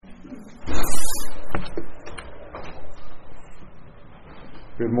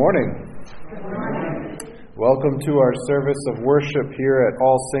Good morning. Good morning. Welcome to our service of worship here at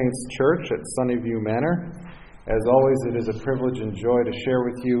All Saints Church at Sunnyview Manor. As always, it is a privilege and joy to share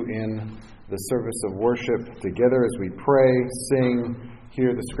with you in the service of worship together as we pray, sing,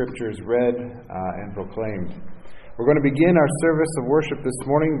 hear the scriptures read and proclaimed. We're going to begin our service of worship this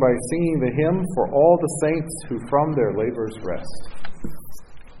morning by singing the hymn "For All the Saints Who From Their Labors Rest."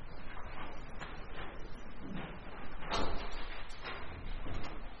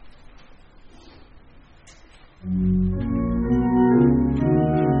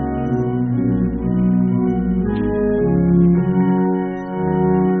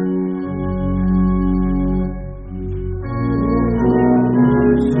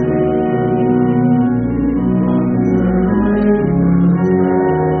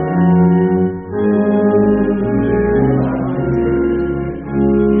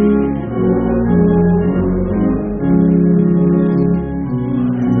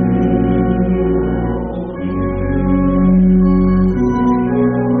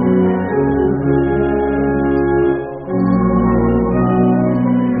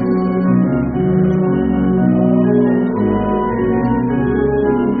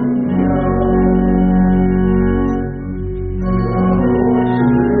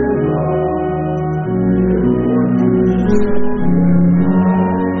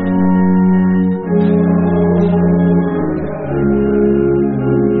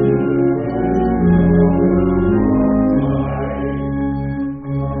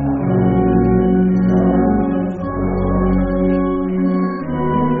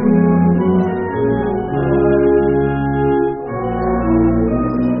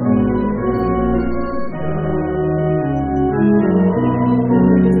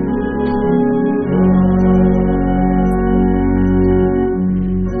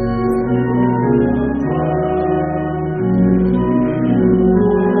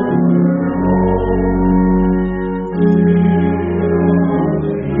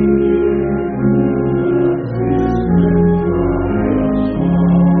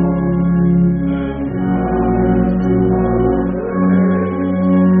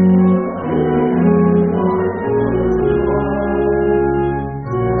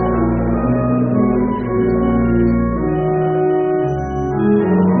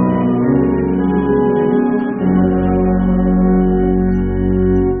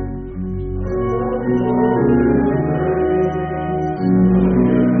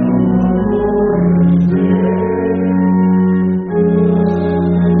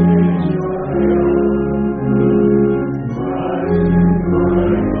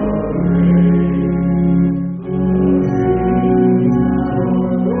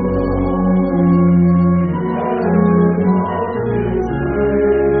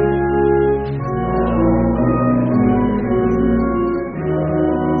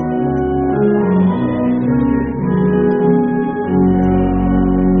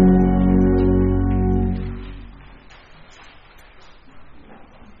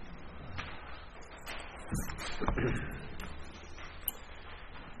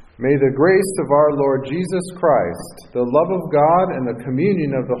 May the grace of our Lord Jesus Christ, the love of God, and the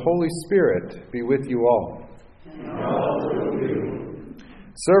communion of the Holy Spirit be with you all. And also with you.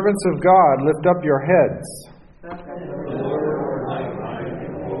 Servants of God, lift up your heads.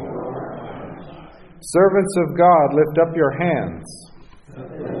 Servants of God, lift up your hands.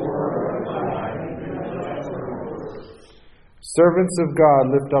 Servants of God,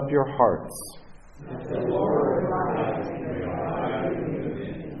 lift up your hearts.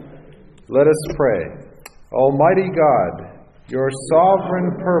 Let us pray. Almighty God, your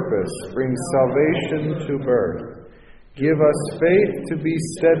sovereign purpose brings salvation to birth. Give us faith to be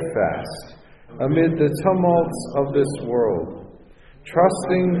steadfast amid the tumults of this world,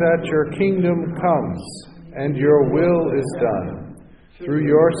 trusting that your kingdom comes and your will is done through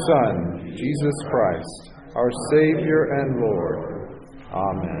your Son, Jesus Christ, our Savior and Lord.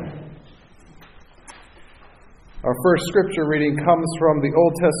 Amen. Our first scripture reading comes from the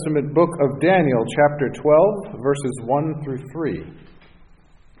Old Testament book of Daniel, chapter 12, verses 1 through 3.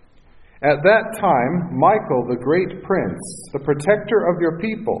 At that time, Michael, the great prince, the protector of your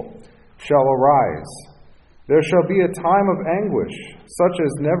people, shall arise. There shall be a time of anguish, such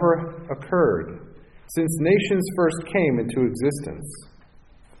as never occurred, since nations first came into existence.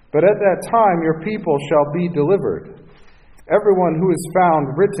 But at that time your people shall be delivered, everyone who is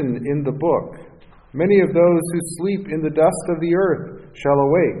found written in the book. Many of those who sleep in the dust of the earth shall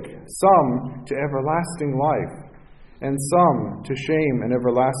awake, some to everlasting life, and some to shame and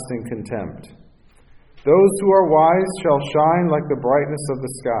everlasting contempt. Those who are wise shall shine like the brightness of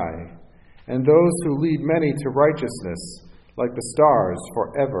the sky, and those who lead many to righteousness like the stars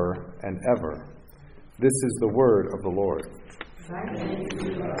forever and ever. This is the word of the Lord.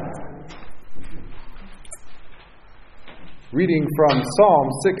 Reading from Psalm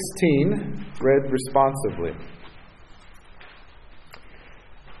 16, read responsively.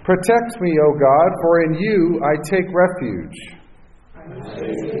 Protect me, O God, for in you I take refuge. I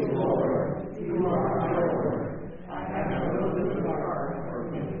say to the Lord, you are my Lord. I have no good heart for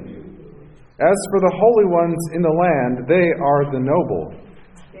you. As for the holy ones in the land, they are the noble.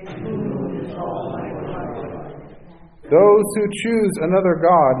 In whom is all my delight. Those who choose another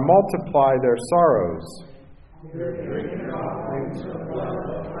God multiply their sorrows. Your drink offerings of blood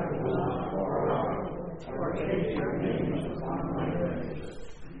I will not pour out, or take your names upon my lips.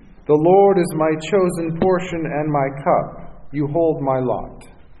 The Lord is my chosen portion and my cup. You hold my lot.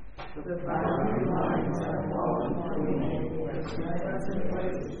 The boundary lines have fallen for me, as my present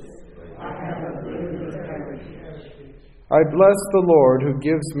places. I have a good integrity. I bless the Lord who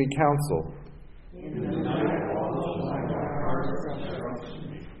gives me counsel. In the night also my heart instructs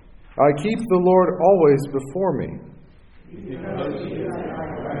me. I keep the Lord always before me. Because he is at my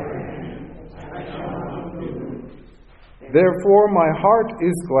right hand, I shall not be moved. Therefore my heart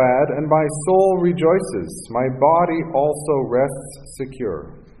is glad and my soul rejoices. My body also rests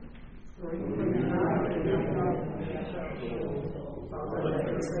secure. For you do not give up my soul, but let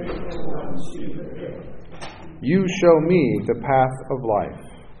the faithful one see the pit. You show me the path of life.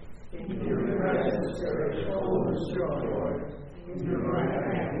 In your presence there is fullness of joy. In your right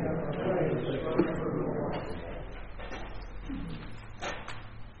hand are pleasures forevermore.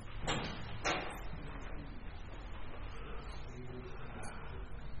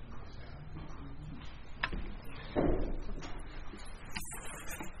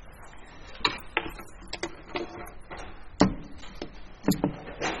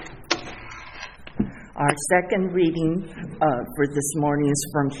 Our second reading for this morning is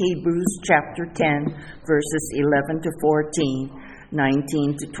from Hebrews chapter 10, verses 11 to 14,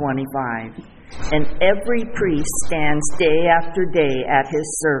 19 to 25. And every priest stands day after day at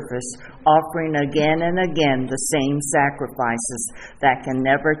his service, offering again and again the same sacrifices that can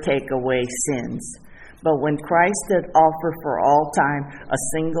never take away sins. But when Christ had offered for all time a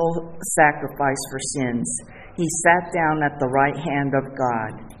single sacrifice for sins, he sat down at the right hand of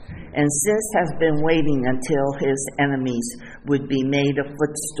God. And sin has been waiting until his enemies would be made a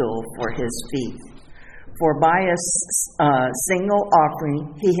footstool for his feet. For by a single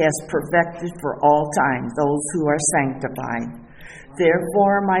offering he has perfected for all time those who are sanctified.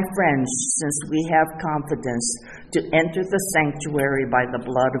 Therefore, my friends, since we have confidence to enter the sanctuary by the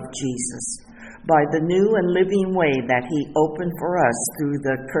blood of Jesus, by the new and living way that he opened for us through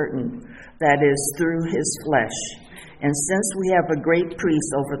the curtain, that is, through his flesh. And since we have a great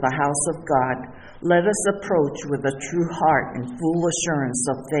priest over the house of God, let us approach with a true heart and full assurance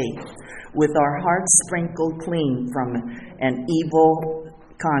of faith, with our hearts sprinkled clean from an evil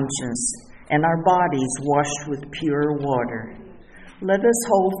conscience, and our bodies washed with pure water. Let us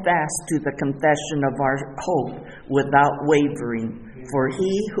hold fast to the confession of our hope without wavering, for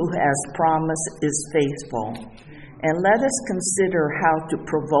he who has promised is faithful. And let us consider how to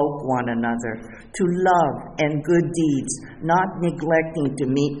provoke one another to love and good deeds, not neglecting to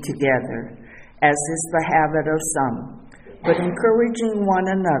meet together, as is the habit of some, but encouraging one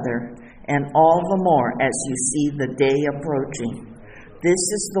another, and all the more as you see the day approaching. This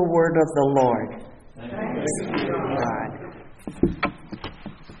is the word of the Lord. Thanks be to God.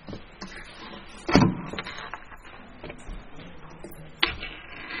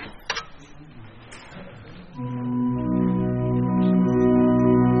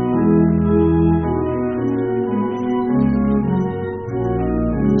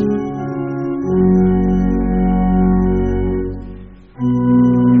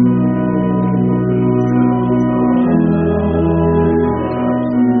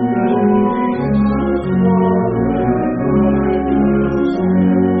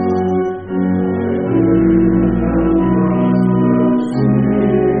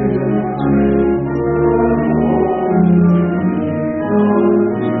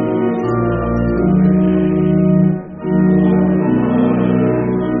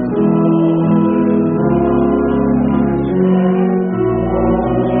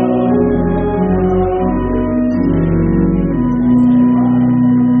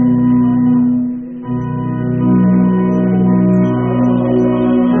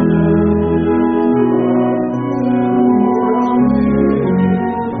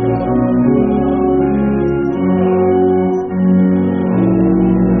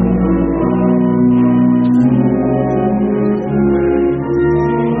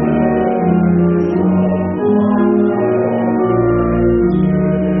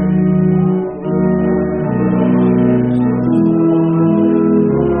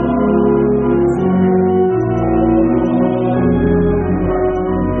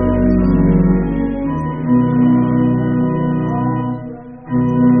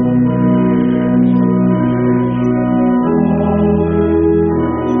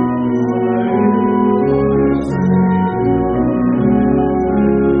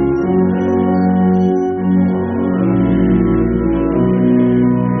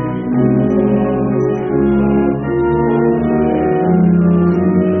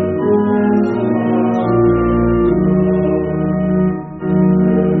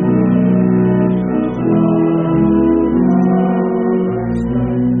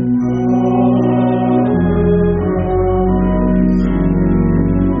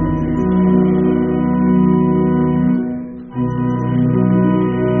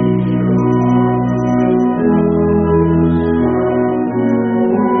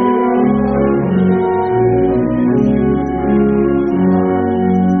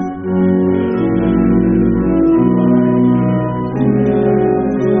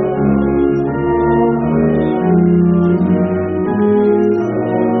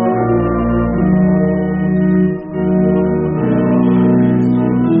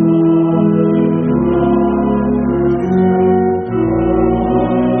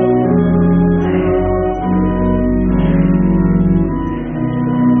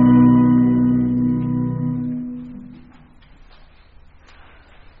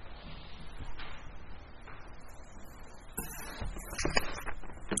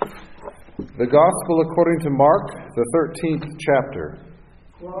 The Gospel according to Mark, the 13th chapter.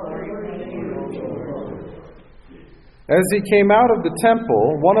 As he came out of the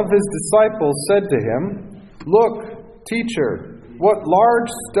temple, one of his disciples said to him, "Look, teacher, what large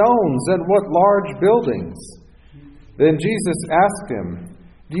stones and what large buildings." Then Jesus asked him,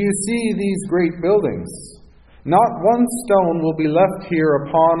 "Do you see these great buildings? Not one stone will be left here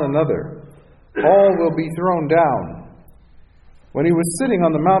upon another. All will be thrown down." When he was sitting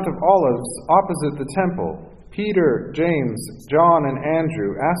on the Mount of Olives opposite the temple, Peter, James, John, and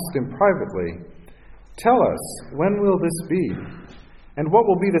Andrew asked him privately, "Tell us, when will this be? And what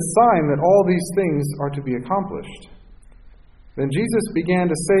will be the sign that all these things are to be accomplished?" Then Jesus began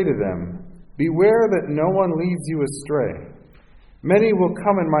to say to them, "Beware that no one leads you astray. Many will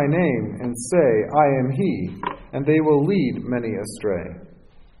come in my name and say, 'I am he,' and they will lead many astray.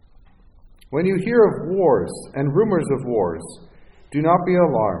 When you hear of wars and rumors of wars, do not be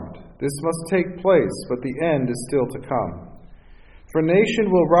alarmed. This must take place, but the end is still to come. For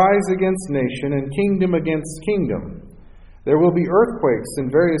nation will rise against nation and kingdom against kingdom. There will be earthquakes in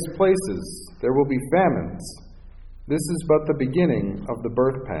various places. There will be famines. This is but the beginning of the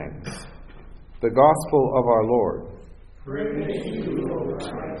birth pangs." The Gospel of our Lord. Praise to you, O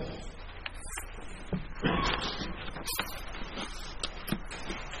Christ.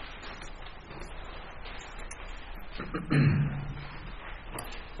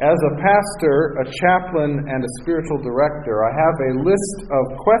 As a pastor, a chaplain, and a spiritual director, I have a list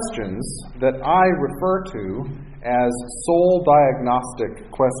of questions that I refer to as soul diagnostic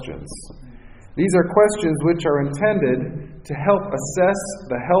questions. These are questions which are intended to help assess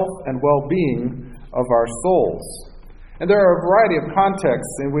the health and well-being of our souls. And there are a variety of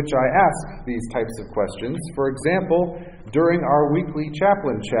contexts in which I ask these types of questions. For example, during our weekly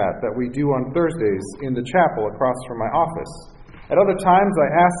chaplain chat that we do on Thursdays in the chapel across from my office. At other times, I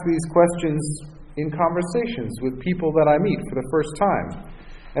ask these questions in conversations with people that I meet for the first time,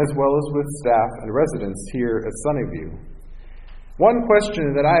 as well as with staff and residents here at Sunnyview. One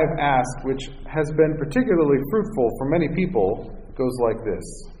question that I have asked, which has been particularly fruitful for many people, goes like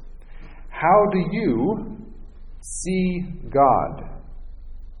this: how do you see God?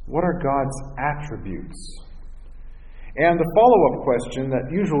 What are God's attributes? And the follow-up question that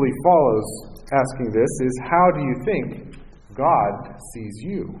usually follows asking this is, how do you think God sees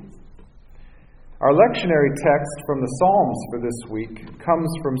you? Our lectionary text from the Psalms for this week comes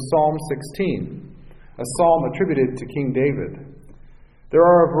from Psalm 16, a psalm attributed to King David. There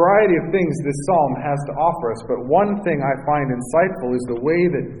are a variety of things this psalm has to offer us, but one thing I find insightful is the way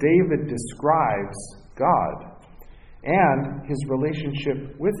that David describes God and his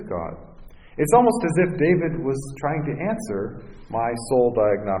relationship with God. It's almost as if David was trying to answer my soul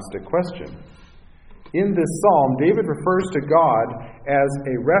diagnostic question. In this psalm, David refers to God as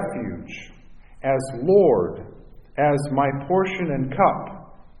a refuge, as Lord, as my portion and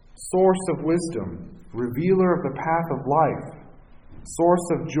cup, source of wisdom, revealer of the path of life, source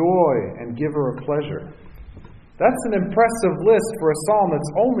of joy and giver of pleasure. That's an impressive list for a psalm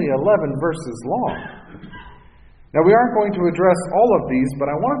that's only 11 verses long. Now, we aren't going to address all of these, but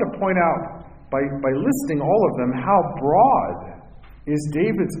I wanted to point out, by listing all of them, how broad is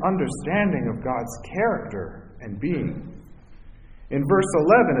David's understanding of God's character and being. In verse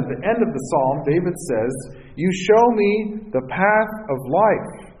 11, at the end of the psalm, David says, "You show me the path of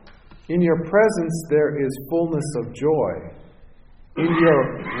life. In your presence there is fullness of joy. In your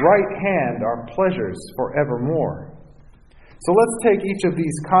right hand are pleasures forevermore." So let's take each of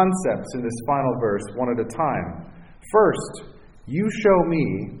these concepts in this final verse one at a time. First, you show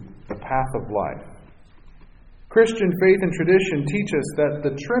me the path of life. Christian faith and tradition teach us that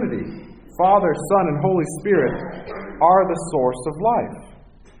the Trinity, Father, Son, and Holy Spirit, are the source of life.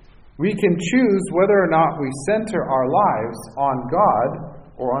 We can choose whether or not we center our lives on God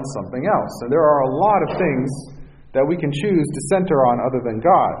or on something else. And there are a lot of things that we can choose to center on other than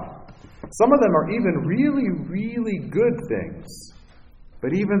God. Some of them are even really, really good things.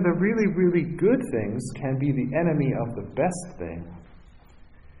 But even the really, really good things can be the enemy of the best thing.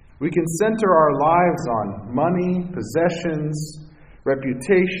 We can center our lives on money, possessions,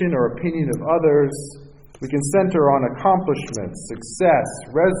 reputation, or opinion of others. We can center on accomplishments, success,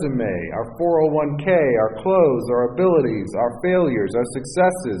 resume, our 401k, our clothes, our abilities, our failures, our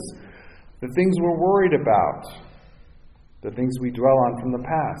successes, the things we're worried about, the things we dwell on from the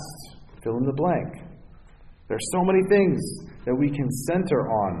past. Fill in the blank. There's so many things that we can center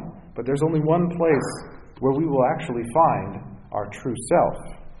on, but there's only one place where we will actually find our true self,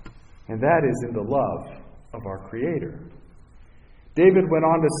 and that is in the love of our Creator. David went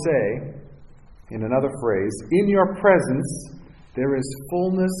on to say, in another phrase, "In your presence there is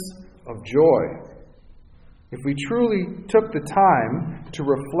fullness of joy. If we truly took the time to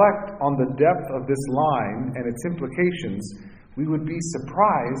reflect on the depth of this line and its implications, we would be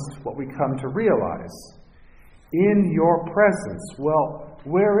surprised what we come to realize. In your presence. Well,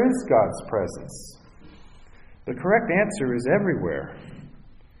 where is God's presence? The correct answer is everywhere.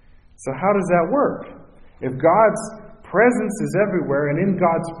 So how does that work? If God's presence is everywhere, and in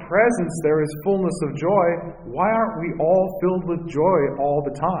God's presence there is fullness of joy, why aren't we all filled with joy all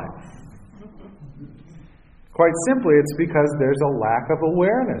the time? Quite simply, it's because there's a lack of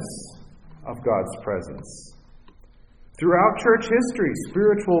awareness of God's presence. Throughout church history,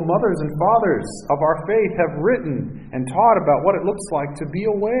 spiritual mothers and fathers of our faith have written and taught about what it looks like to be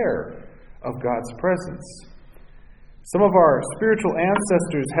aware of God's presence. Some of our spiritual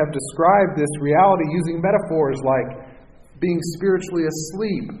ancestors have described this reality using metaphors like being spiritually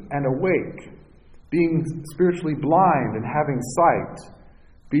asleep and awake, being spiritually blind and having sight,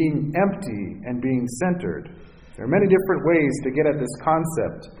 being empty and being centered. There are many different ways to get at this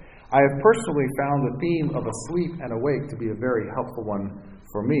concept. I have personally found the theme of asleep and awake to be a very helpful one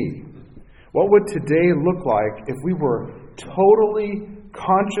for me. What would today look like if we were totally,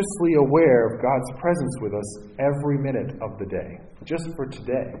 consciously aware of God's presence with us every minute of the day, just for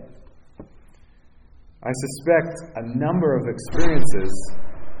today? I suspect a number of experiences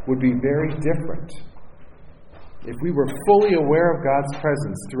would be very different. If we were fully aware of God's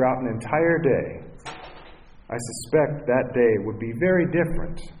presence throughout an entire day, I suspect that day would be very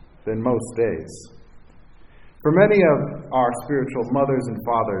different than most days. For many of our spiritual mothers and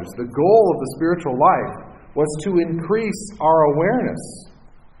fathers, the goal of the spiritual life was to increase our awareness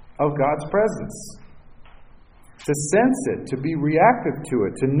of God's presence, to sense it, to be reactive to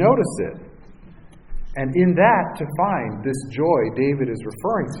it, to notice it, and in that to find this joy David is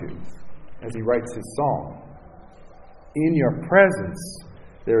referring to as he writes his psalm. In your presence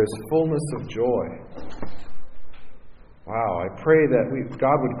there is fullness of joy. Wow, I pray that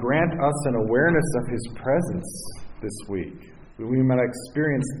God would grant us an awareness of His presence this week. That we might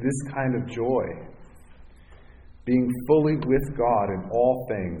experience this kind of joy. Being fully with God in all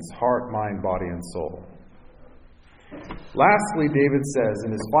things, heart, mind, body, and soul. Lastly, David says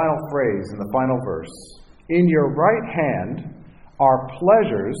in his final phrase, in the final verse, in your right hand are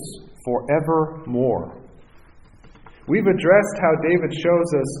pleasures forevermore. We've addressed how David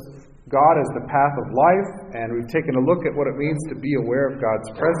shows us God as the path of life, and we've taken a look at what it means to be aware of God's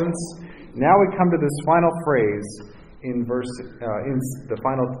presence. Now we come to this final phrase in the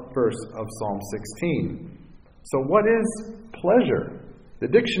final verse of Psalm 16. So what is pleasure? The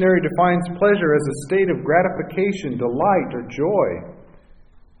dictionary defines pleasure as a state of gratification, delight, or joy.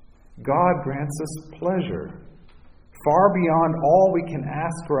 God grants us pleasure, far beyond all we can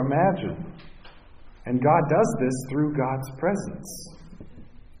ask or imagine. And God does this through God's presence.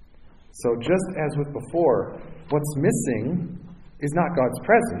 So just as with before, what's missing is not God's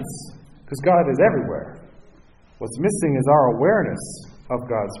presence, because God is everywhere. What's missing is our awareness of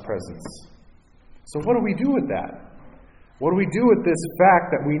God's presence. So what do we do with that? What do we do with this fact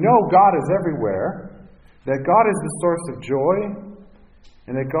that we know God is everywhere, that God is the source of joy,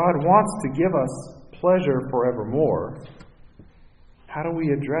 and that God wants to give us pleasure forevermore? How do we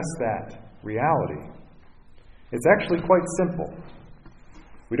address that reality? It's actually quite simple.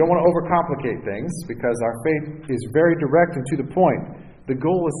 We don't want to overcomplicate things because our faith is very direct and to the point. The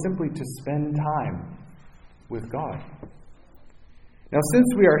goal is simply to spend time with God. Now, since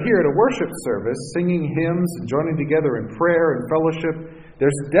we are here at a worship service, singing hymns and joining together in prayer and fellowship,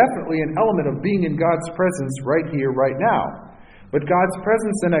 there's definitely an element of being in God's presence right here, right now. But God's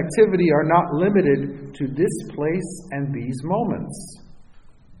presence and activity are not limited to this place and these moments.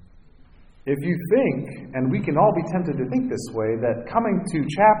 If you think, and we can all be tempted to think this way, that coming to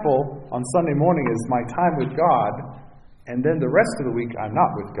chapel on Sunday morning is my time with God, and then the rest of the week I'm not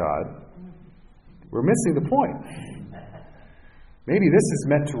with God, we're missing the point. Maybe this is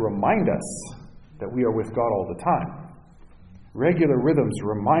meant to remind us that we are with God all the time. Regular rhythms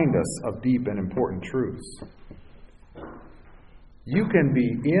remind us of deep and important truths. You can be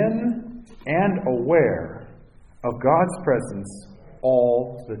in and aware of God's presence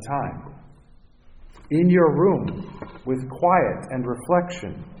all the time. In your room, with quiet and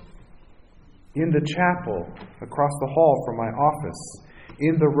reflection. In the chapel, across the hall from my office.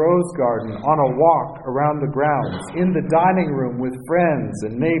 In the rose garden, on a walk around the grounds. In the dining room with friends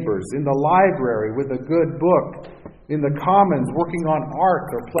and neighbors. In the library with a good book. In the commons, working on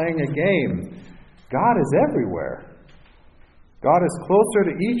art or playing a game. God is everywhere. God is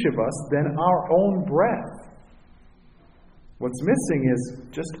closer to each of us than our own breath. What's missing is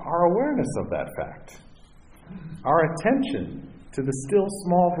just our awareness of that fact. Our attention to the still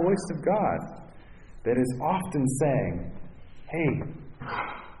small voice of God that is often saying, "Hey,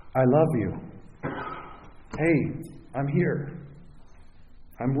 I love you. Hey, I'm here.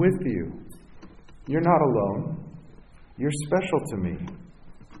 I'm with you. You're not alone. You're special to me.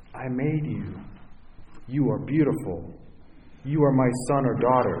 I made you. You are beautiful. You are my son or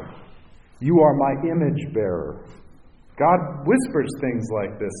daughter. You are my image bearer." God whispers things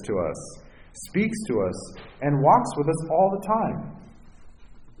like this to us, speaks to us, and walks with us all the time.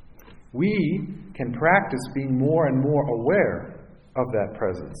 We can practice being more and more aware of that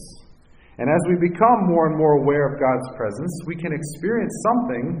presence. And as we become more and more aware of God's presence, we can experience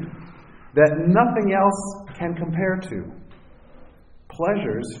something that nothing else can compare to: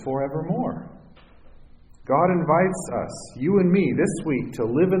 pleasures forevermore. God invites us, you and me, this week to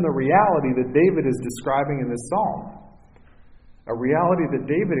live in the reality that David is describing in this psalm. A reality that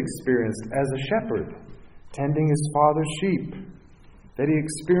David experienced as a shepherd, tending his father's sheep, that he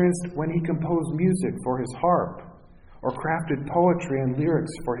experienced when he composed music for his harp, or crafted poetry and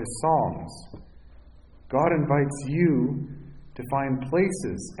lyrics for his songs. God invites you to find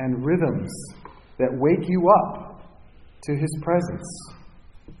places and rhythms that wake you up to his presence.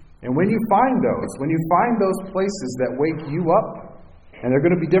 And when you find those places that wake you up, and they're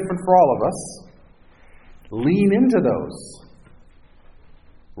going to be different for all of us, lean into those.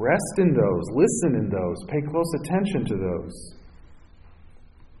 Rest in those, listen in those, pay close attention to those.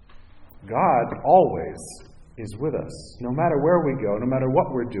 God always is with us. No matter where we go, no matter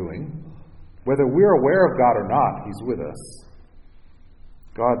what we're doing, whether we're aware of God or not, He's with us.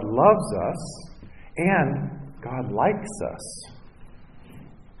 God loves us, and God likes us.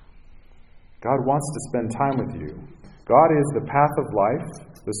 God wants to spend time with you. God is the path of life,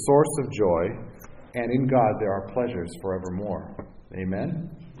 the source of joy, and in God there are pleasures forevermore. Amen?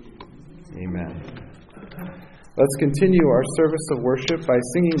 Amen. Let's continue our service of worship by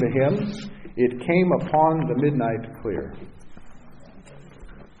singing the hymn, "It Came Upon the Midnight Clear."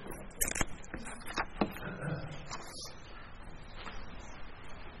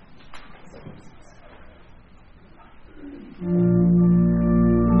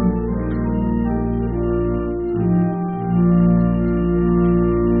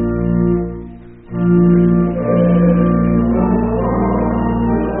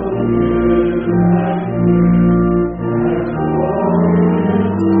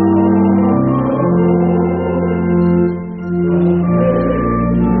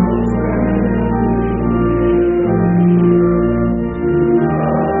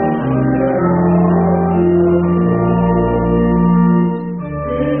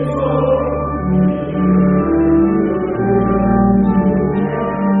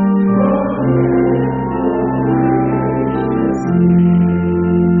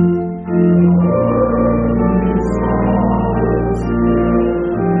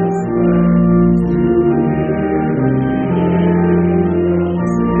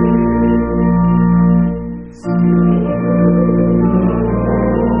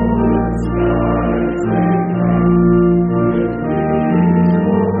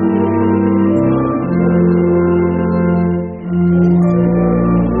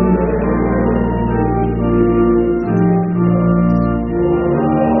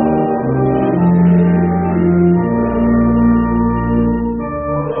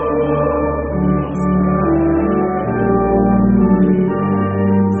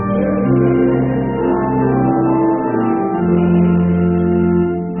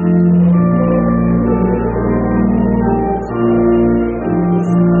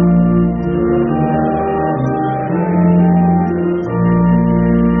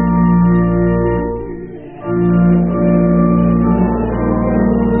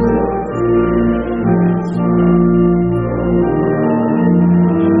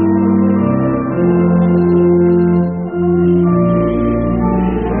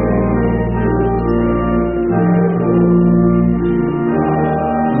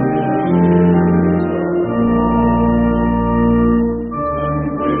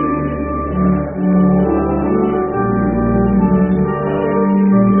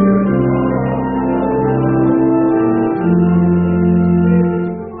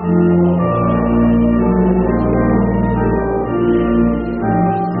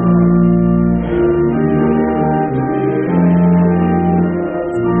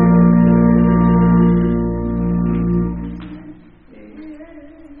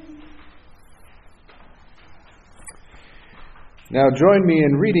 Now join me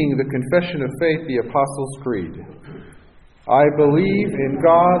in reading the Confession of Faith, the Apostles' Creed. I believe in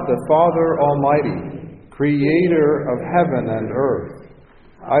God the Father Almighty, creator of heaven and earth.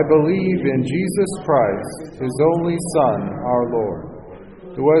 I believe in Jesus Christ, his only Son, our Lord,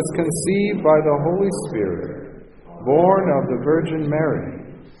 who was conceived by the Holy Spirit, born of the Virgin Mary,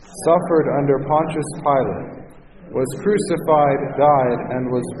 suffered under Pontius Pilate, was crucified, died,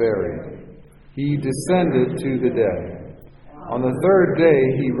 and was buried. He descended to the dead. On the third day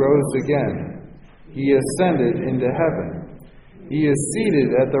he rose again. He ascended into heaven. He is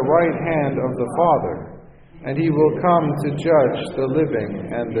seated at the right hand of the Father, and he will come to judge the living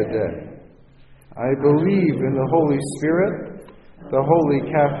and the dead. I believe in the Holy Spirit, the Holy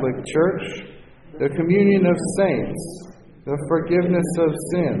Catholic Church, the communion of saints, the forgiveness of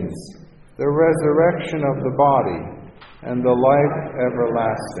sins, the resurrection of the body, and the life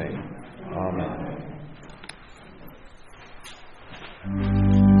everlasting. Amen.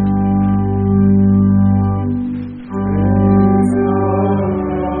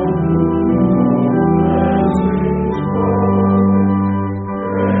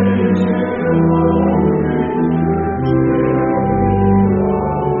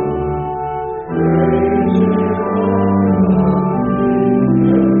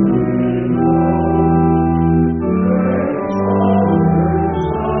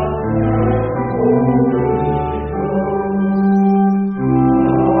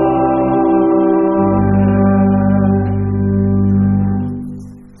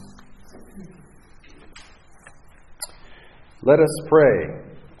 Let us pray.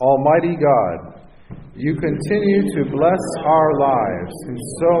 Almighty God, you continue to bless our lives in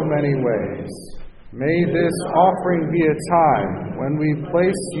so many ways. May this offering be a time when we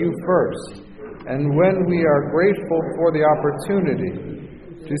place you first and when we are grateful for the opportunity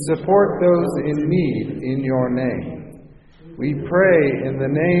to support those in need in your name. We pray in the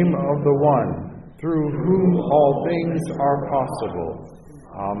name of the one through whom all things are possible.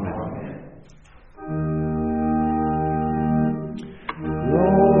 Amen.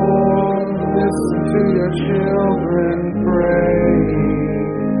 Lord, listen to your children praying.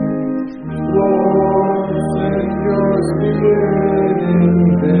 Lord, send your Spirit in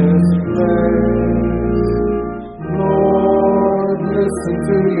this place. Lord, listen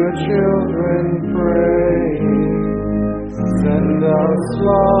to your children praying. Send us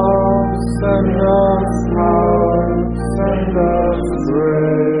love, send us power, send us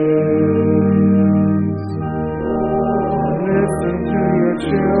grace. Listen to your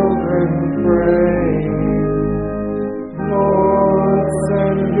children praying. Lord,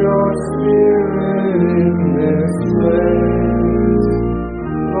 send your Spirit in this place.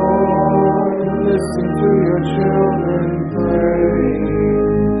 Lord, listen to your children praying.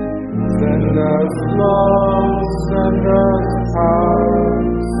 Send us love, send us power,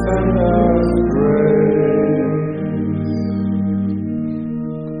 send us grace.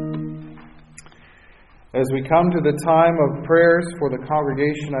 As we come to the time of prayers for the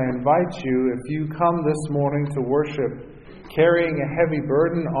congregation, I invite you, if you come this morning to worship carrying a heavy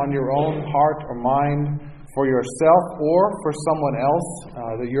burden on your own heart or mind for yourself or for someone else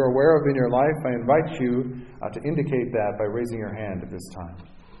that you're aware of in your life, I invite you to indicate that by raising your hand at this time.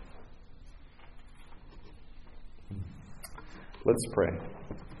 Let's pray.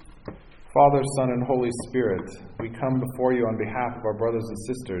 Father, Son, and Holy Spirit, we come before you on behalf of our brothers and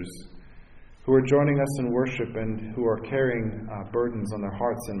sisters who are joining us in worship and who are carrying burdens on their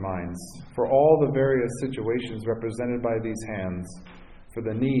hearts and minds, for all the various situations represented by these hands, for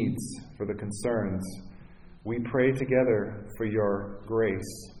the needs, for the concerns. We pray together for your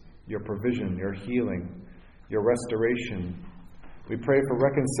grace, your provision, your healing, your restoration. We pray for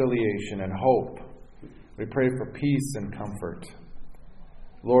reconciliation and hope. We pray for peace and comfort.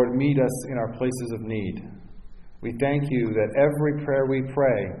 Lord, meet us in our places of need. We thank you that every prayer we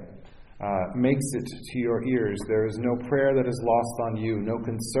pray makes it to your ears. There is no prayer that is lost on you, no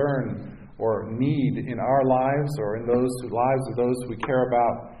concern or need in our lives or in those lives of those we care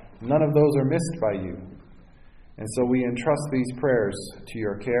about. None of those are missed by you. And so we entrust these prayers to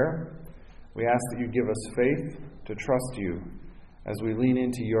your care. We ask that you give us faith to trust you as we lean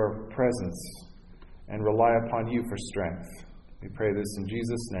into your presence and rely upon you for strength. We pray this in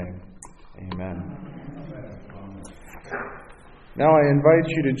Jesus' name. Amen. Now I invite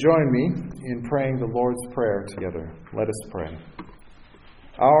you to join me in praying the Lord's Prayer together. Let us pray.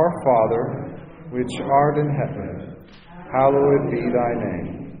 Our Father, which art in heaven, hallowed be thy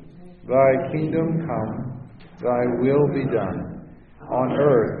name. Thy kingdom come, thy will be done, on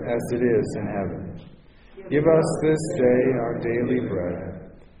earth as it is in heaven. Give us this day our daily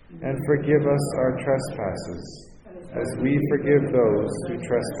bread, and forgive us our trespasses, as we forgive those who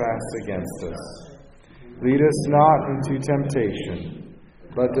trespass against us. Lead us not into temptation,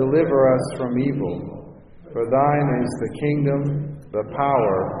 but deliver us from evil. For thine is the kingdom, the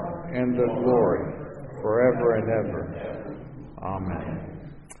power, and the glory, forever and ever. Amen.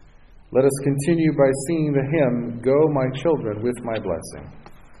 Let us continue by singing the hymn, Go, My Children, with My Blessing.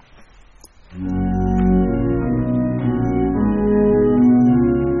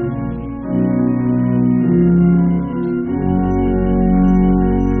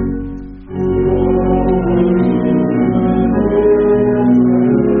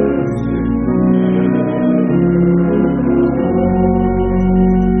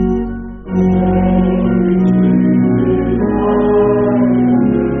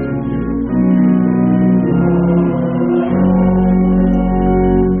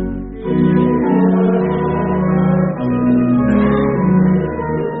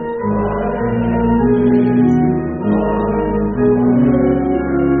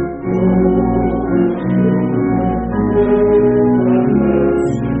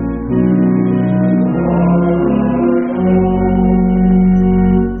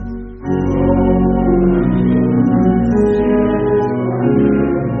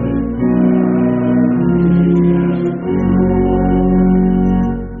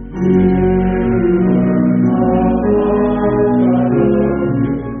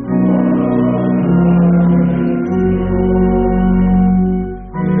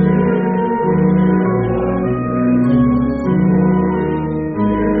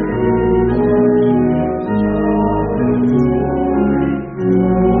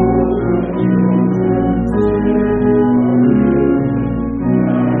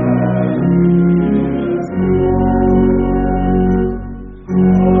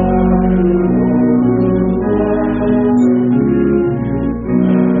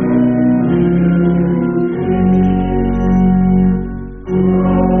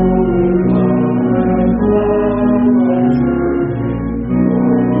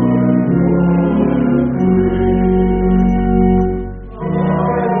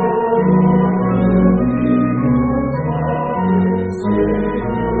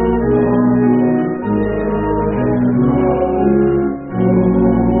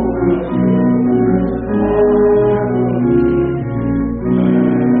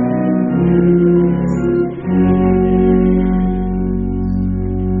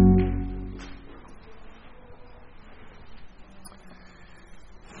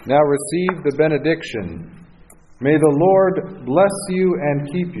 Now receive the benediction. May the Lord bless you and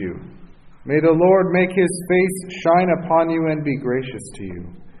keep you. May the Lord make his face shine upon you and be gracious to you.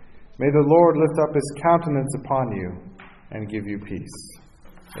 May the Lord lift up his countenance upon you and give you peace.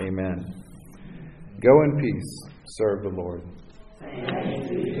 Amen. Go in peace. Serve the Lord. Thanks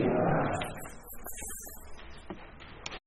be to God.